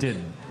songs.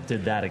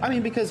 did that again. I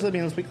mean, because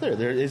let's be clear,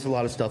 there is a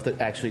lot of stuff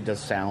that actually does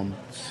sound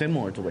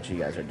similar to what you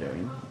guys are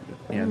doing.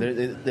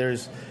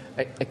 There's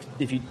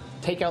if you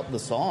take out the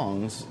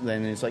songs,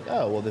 then it's like,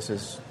 oh, well, this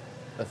is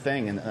a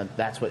thing, and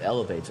that's what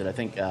elevates it. I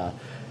think I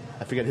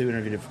forget who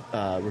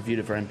reviewed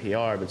it for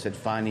NPR, but said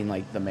finding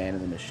like the man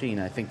in the machine.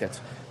 I think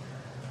that's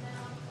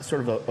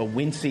sort of a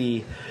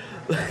wincy.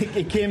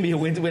 It can be a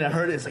wincy. When I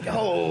heard it, it's like,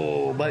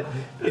 oh, but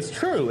it's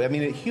true. I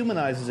mean, it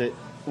humanizes it,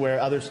 where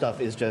other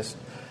stuff is just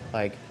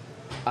like,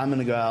 I'm going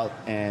to go out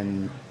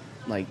and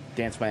like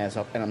dance my ass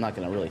off, and I'm not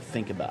going to really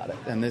think about it.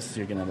 And this,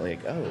 you're going to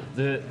like, oh,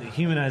 the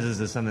humanizes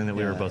is something that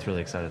we were both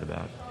really excited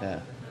about. Yeah.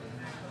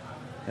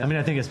 I mean,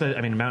 I think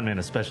Mountain Man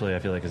especially, I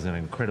feel like, is an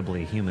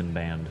incredibly human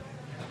band.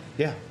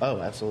 Yeah. Oh,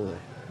 absolutely.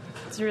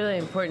 It's really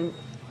important.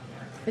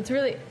 It's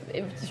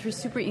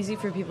super easy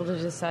for people to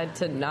decide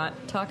to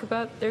not talk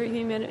about their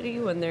humanity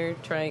when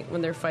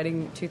they're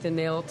fighting tooth and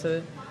nail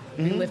to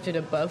be lifted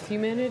above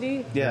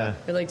humanity. Yeah.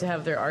 Or like to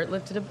have their art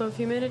lifted above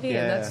humanity.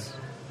 Yeah. And that's,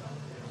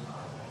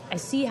 I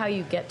see how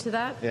you get to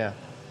that. Yeah.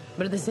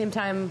 But at the same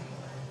time,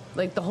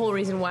 like the whole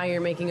reason why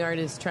you're making art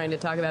is trying to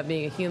talk about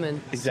being a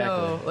human. Exactly.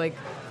 So like,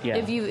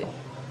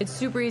 it's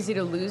super easy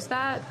to lose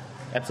that.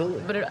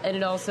 Absolutely. But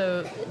it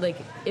also, like,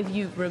 if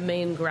you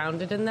remain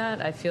grounded in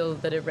that, I feel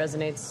that it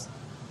resonates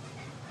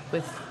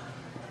with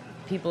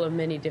people of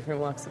many different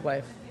walks of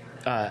life.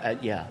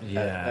 Yeah.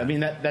 I mean,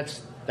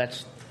 that's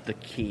the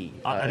key.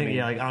 I think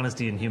like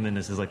honesty and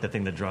humanness is like the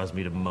thing that draws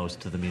me to most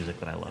to the music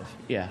that I love.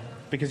 Yeah,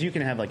 because you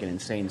can have like an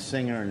insane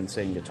singer, an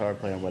insane guitar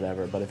player,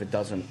 whatever, but if it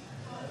doesn't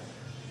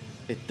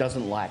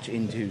latch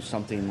into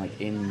something like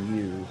in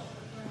you.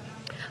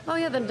 Oh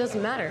yeah, then it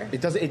doesn't matter.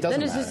 It doesn't.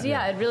 Then it's matter. just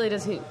it really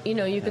doesn't.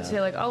 You could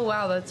say like, oh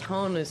wow, the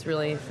tone is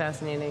really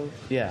fascinating.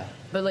 Yeah.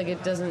 But like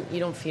it doesn't. You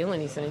don't feel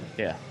anything.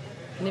 Yeah.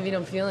 And if you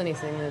don't feel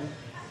anything, then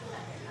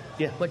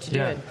what you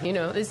Yeah.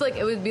 doing? It's like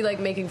it would be like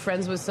making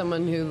friends with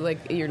someone who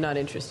like you're not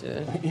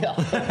interested in. Yeah.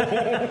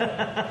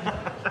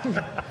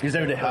 He's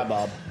every day. Hi,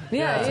 Bob.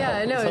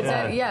 Yeah, no,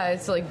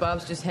 it's like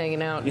Bob's just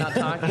hanging out, not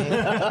talking.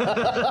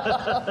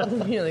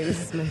 You're like, this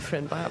is my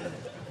friend Bob.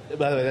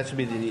 By the way, that should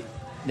be the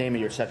name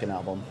of your second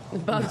album.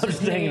 Bob's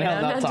just hanging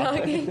out, not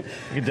talking. You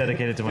can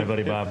dedicate it to my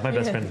buddy Bob. My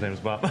best friend's name is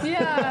Bob.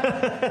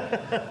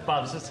 Yeah.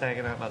 Bob's just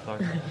hanging out, not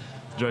talking.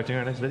 Directing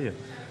our next video.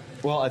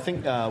 Well, I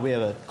think we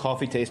have a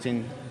coffee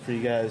tasting for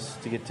you guys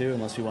to get to,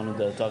 unless you wanted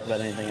to talk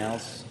about anything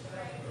else.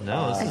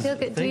 No, I feel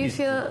good. Do you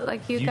feel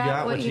like you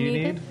got what you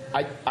needed?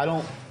 I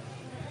don't.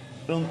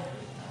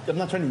 I'm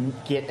not trying to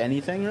get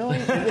anything really.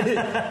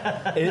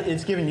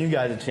 It's giving you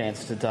guys a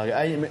chance to talk.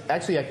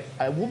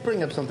 I will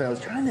bring up something. I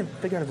was trying to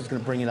figure out if I was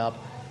going to bring it up.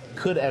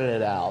 Could edit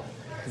it out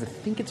because I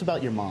think it's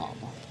about your mom.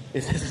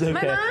 Is this okay?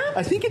 My mom?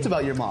 I think it's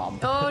about your mom.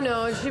 Oh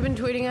no, has she been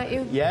tweeting at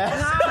you? Yes.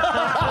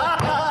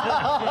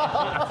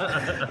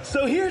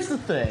 So here's the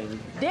thing.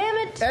 Damn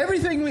it!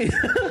 Everything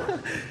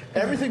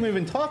we've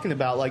been talking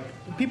about, like,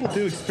 people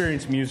do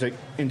experience music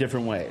in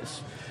different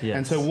ways. Yes.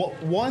 And so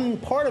one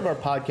part of our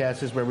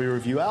podcast is where we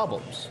review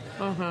albums.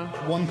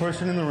 One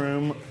person in the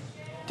room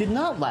did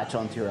not latch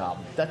onto your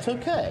album. That's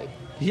okay.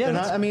 Yeah,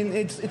 I mean,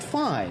 it's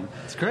fine.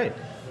 It's great.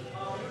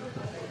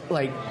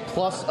 Like,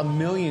 plus $1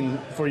 million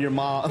for your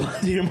mom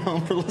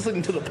for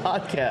listening to the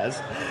podcast.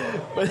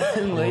 But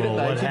then late at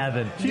night, what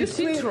happened? Did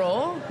she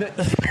troll?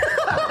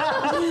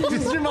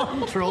 Is your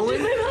mom trolling?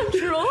 Did my mom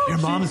troll? Your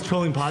mom's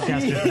trolling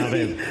podcasters now,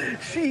 babe.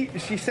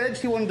 She said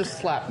she wanted to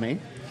slap me.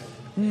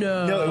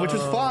 No, which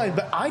was fine,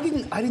 but I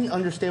didn't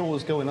understand what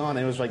was going on.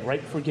 It was like right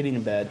before getting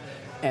in bed,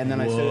 and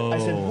then I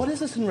said, "What is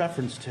this in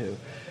reference to?"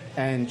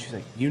 And she's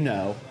like, "You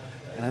know,"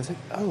 and I was like,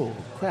 "Oh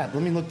crap,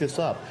 let me look this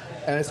up."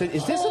 And I said,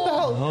 "Is this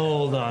about?"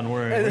 Hold on,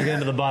 we're getting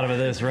to the bottom of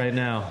this right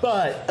now.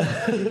 But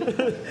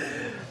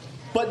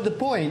the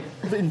point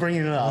in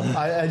bringing it up,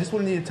 I just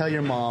wanted you to tell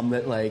your mom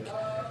that, like,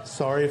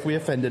 sorry if we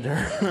offended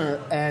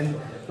her, and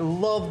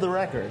love the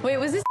record. Wait,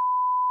 was this?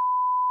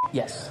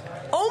 Yes.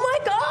 Oh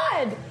my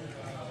God!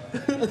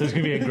 There's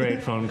gonna be a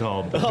great phone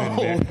call.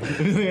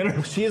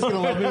 She is gonna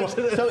love me more.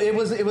 So it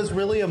was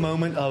really a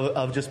moment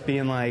of just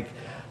being like,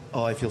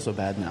 oh, I feel so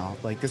bad now.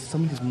 Like, this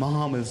somebody's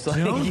mom is like,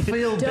 Don't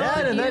feel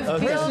bad, and that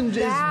person is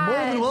more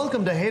bad. than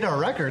welcome to hate our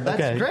record.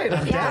 That's great.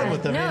 I'm down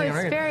with them no, hating our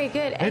it's record. very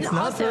good. And It's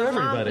not also,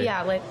 for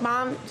everybody.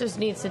 Mom just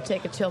needs to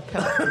take a chill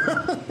pill.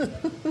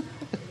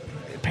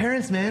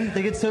 Parents, man,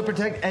 they get so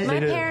protected. My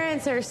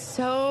parents are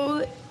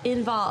so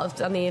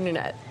involved on the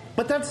internet.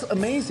 but that's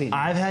amazing.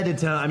 I've had to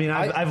tell. I mean,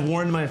 I've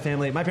warned my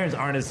family. My parents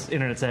aren't as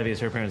internet savvy as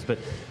her parents, but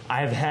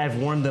I've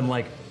warned them,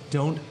 like,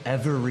 don't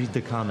ever read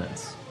the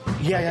comments.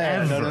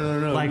 Yeah.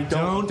 No. Like,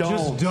 don't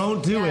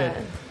do it.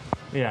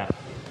 Yeah.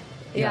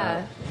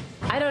 Yeah.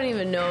 I don't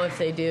even know if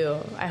they do.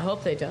 I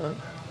hope they don't.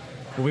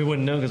 Well, we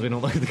wouldn't know because we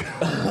don't like the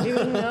comments. You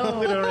wouldn't know.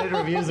 We don't read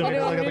reviews and we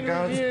don't look at the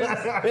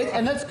comments.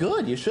 And that's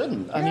good. You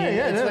shouldn't. I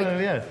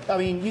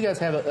mean, you guys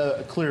have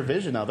a clear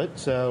vision of it,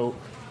 so.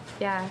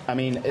 Yeah. I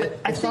mean,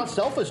 it's not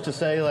selfish to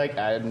say, like,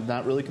 I'm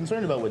not really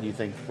concerned about what you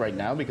think right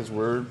now because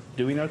we're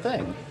doing our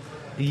thing.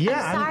 Yeah.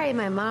 I'm sorry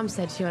my mom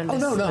said she wanted to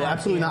No, slap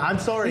absolutely you. not. I'm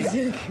sorry.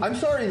 I'm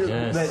sorry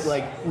Yes. that,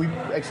 like, we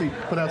actually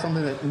put out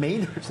something that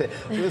made her say.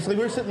 It was like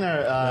we were sitting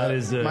there,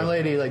 my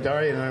lady, like,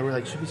 Daria and I were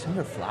like, should we send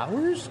her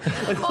flowers?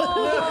 Like,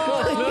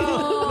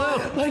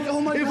 like,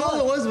 oh my If God. all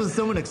it was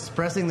someone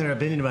expressing their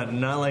opinion about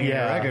not liking your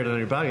record on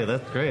your podcast,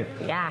 that's great.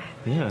 Yeah.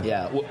 Yeah.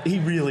 Yeah, well, he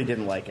really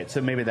didn't like it,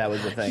 so maybe that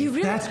was the thing. You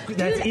really,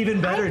 That's even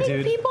better,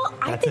 dude.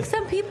 I think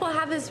some people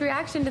have this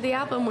reaction to the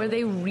album where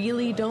they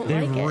really don't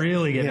They like it.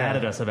 really get Yeah. mad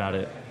at us about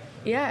it.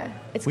 Yeah,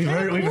 it's We've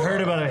kinda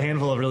heard cool. about a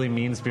handful of really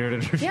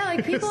mean-spirited reviews. Yeah,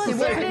 like people have See,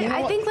 said you it. know I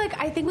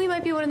what? think we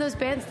might be one of those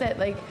bands that,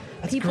 like,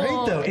 That's people great,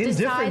 though. decide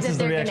Indifference that is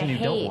the they're reaction gonna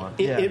you don't hate.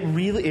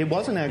 want. It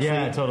wasn't actually.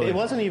 Yeah, totally. It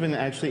wasn't even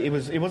actually. It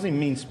wasn't even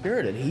mean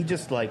spirited. He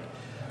just, like,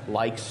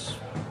 likes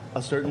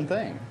a certain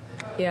thing,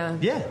 Yeah.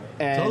 Yeah,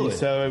 and totally.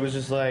 so it was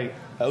just like,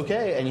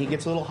 okay. And he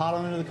gets a little hot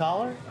under the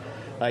collar.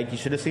 Like, you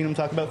should have seen him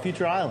talk about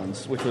Future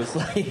Islands, which was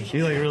like,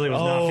 He, like, really was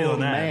not feeling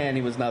that. Oh man,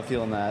 he was not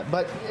feeling that.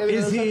 But it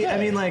Is was he? okay. I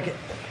mean, like,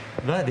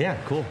 but yeah,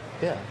 cool.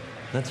 yeah.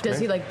 That's Does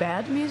great. he like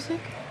bad music?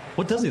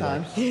 What does he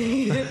like? Sometimes.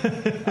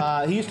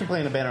 He used to play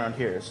in a band around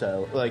here,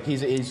 so like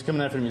he's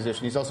coming out for a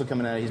musician. He's also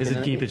coming out. He's Is been it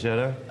in- Keep It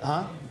Shadow?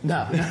 Huh?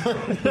 No.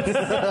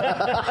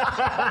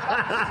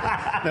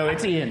 No,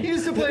 it's Ian. He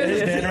used to play in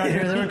this band right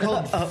here. They were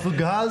called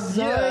Fugazi.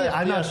 Yeah,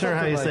 I'm not sure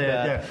how you something say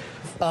like it. that.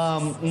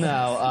 Yeah.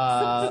 No.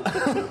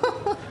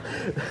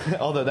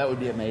 Although that would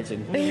be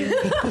amazing.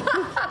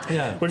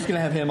 Yeah. We're just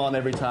gonna have him on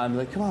every time.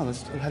 Like, come on, how do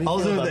you feel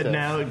Also, about that this?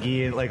 now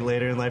Guy, like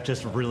later in life,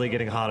 just really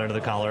getting hot under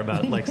the collar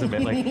about like some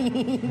like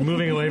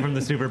moving away from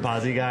the super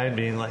posy guy and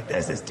being like,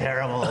 "This is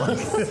terrible."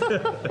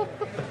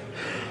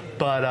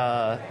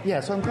 But yeah,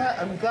 so I'm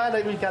glad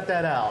that we got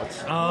that out.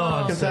 Oh,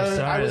 I'm Because so I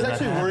sorry was that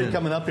actually worried happened.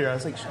 coming up here. I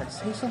was like, should I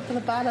say something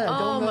about it? I Oh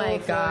don't know my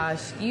if,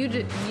 gosh, you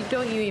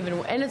don't you even,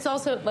 and it's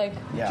also like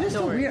Yeah. Just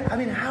don't a worry. weird. I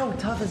mean, how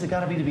tough has it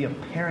got to be a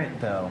parent,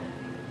 though?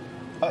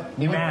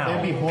 now.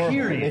 It'd be horrible.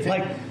 Period. If it-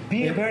 Like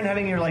being a parent,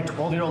 having your like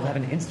 12-year-old have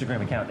an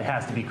Instagram account, it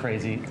has to be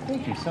crazy.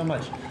 Thank you so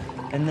much.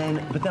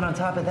 But then on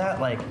top of that,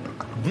 like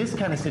this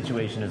kind of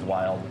situation is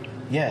wild.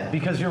 Yeah.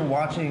 Because you're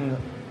watching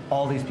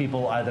all these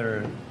people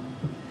either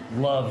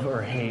love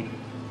or hate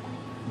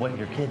what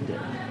your kid did,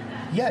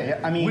 Yeah,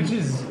 I mean, which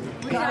is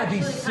gotta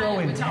be so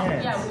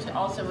intense. Which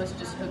also was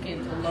just hook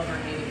into love or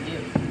hating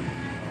you.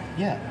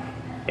 yeah.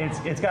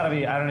 It's got to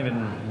be. I don't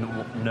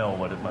even know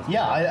what it must be.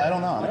 Yeah, I don't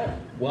know.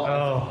 Well,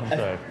 Oh, I'm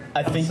sorry.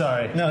 I think. I'm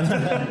sorry. No,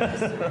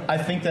 I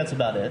think that's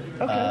about it.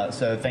 Okay.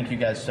 So thank you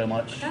guys so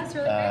much. That's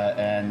really great.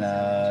 And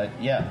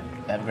yeah,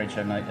 have a great show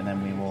tonight, and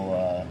then we will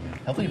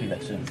hopefully be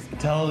back soon.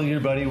 Tell your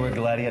buddy we're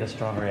glad he had a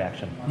strong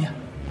reaction. Yeah,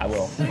 I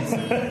will.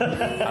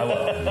 I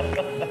will.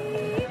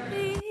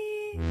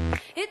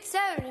 It's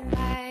a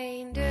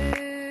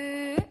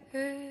reminder.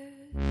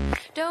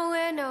 Don't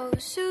wear no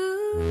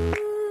suits.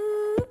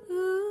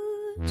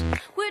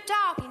 We're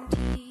talking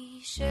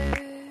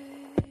t-shirts.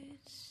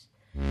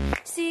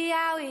 See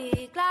how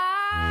it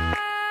glides.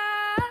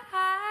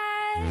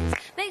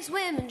 Makes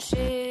women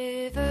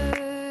shiver.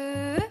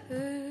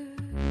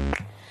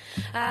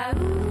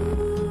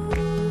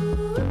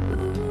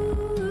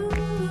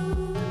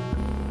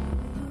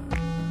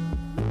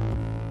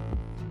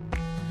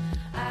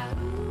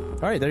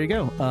 All right, there you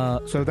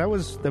go. So that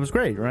was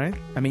great, right?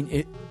 I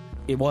mean,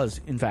 it was,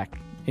 in fact,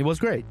 it was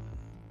great.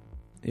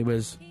 It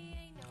was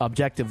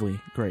objectively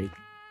great,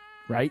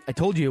 right? I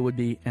told you it would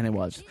be, and it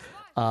was.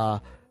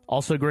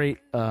 Also great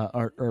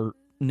are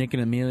Nick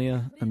and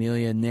Amelia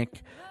and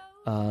Nick,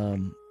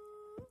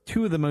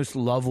 two of the most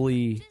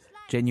lovely,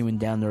 genuine,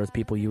 down-to-earth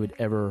people you would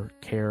ever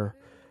care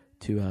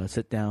to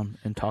sit down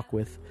and talk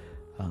with.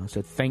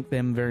 So thank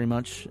them very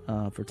much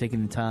for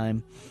taking the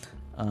time.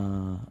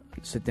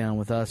 Sit down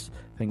with us.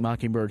 Thank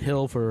Mockingbird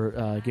Hill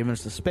for giving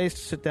us the space to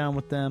sit down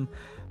with them.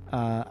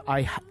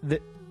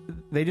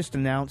 They just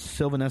announced,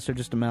 Sylvanessa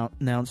just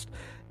announced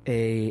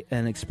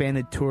an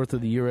expanded tour through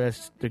the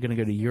U.S. They're going to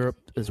go to Europe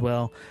as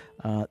well.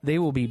 They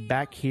will be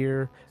back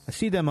here. I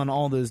see them on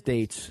all those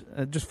dates.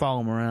 Just follow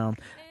them around.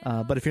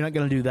 But if you're not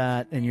going to do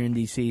that and you're in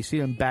D.C., see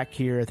them back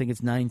here. I think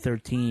it's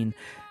 913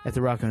 at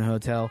the Rockland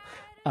Hotel.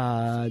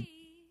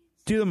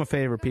 Do them a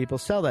favor, people.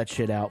 Sell that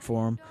shit out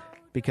for them,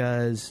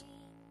 because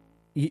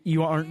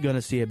you aren't going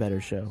to see a better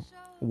show.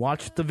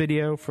 Watch the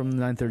video from the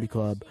 930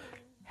 Club.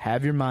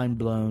 Have your mind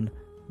blown.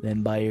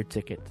 Then buy your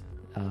ticket.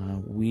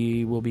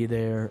 We will be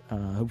there.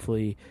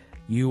 Hopefully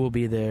you will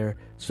be there.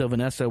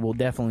 Sylvanessa will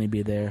definitely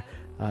be there.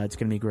 It's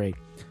going to be great.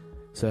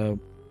 So,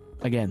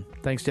 again,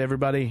 thanks to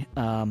everybody.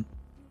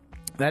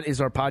 That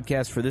is our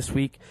podcast for this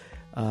week.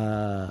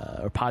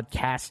 Or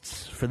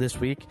podcasts for this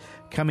week.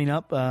 Coming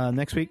up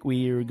next week,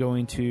 we are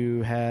going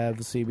to have,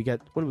 what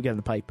do we got in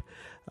the pipe?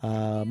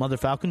 Mother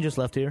Falcon just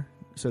left here,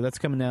 so that's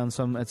coming down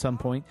at some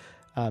point.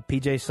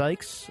 PJ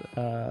Sykes,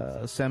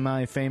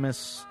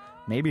 semi-famous,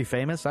 maybe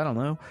famous, I don't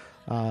know,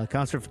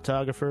 concert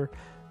photographer,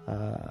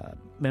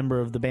 member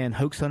of the band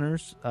Hoax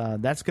Hunters.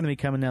 That's going to be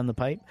coming down the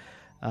pipe.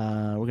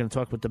 We're going to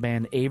talk with the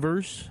band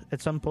Avers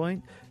at some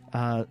point.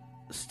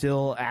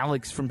 Still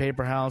Alex from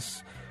Paper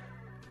House.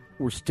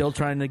 We're still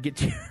trying to get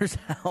yours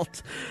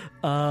out.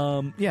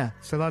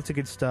 So lots of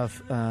good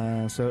stuff.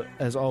 So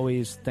as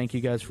always, thank you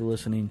guys for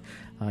listening.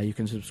 You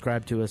can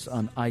subscribe to us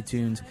on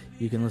iTunes.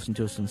 You can listen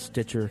to us on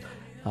Stitcher.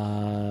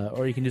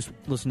 Or you can just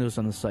listen to us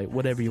on the site,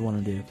 whatever you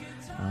want to do.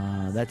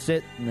 That's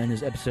it. And then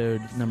is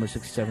episode number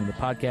 67 of the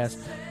podcast.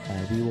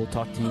 We will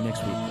talk to you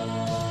next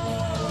week.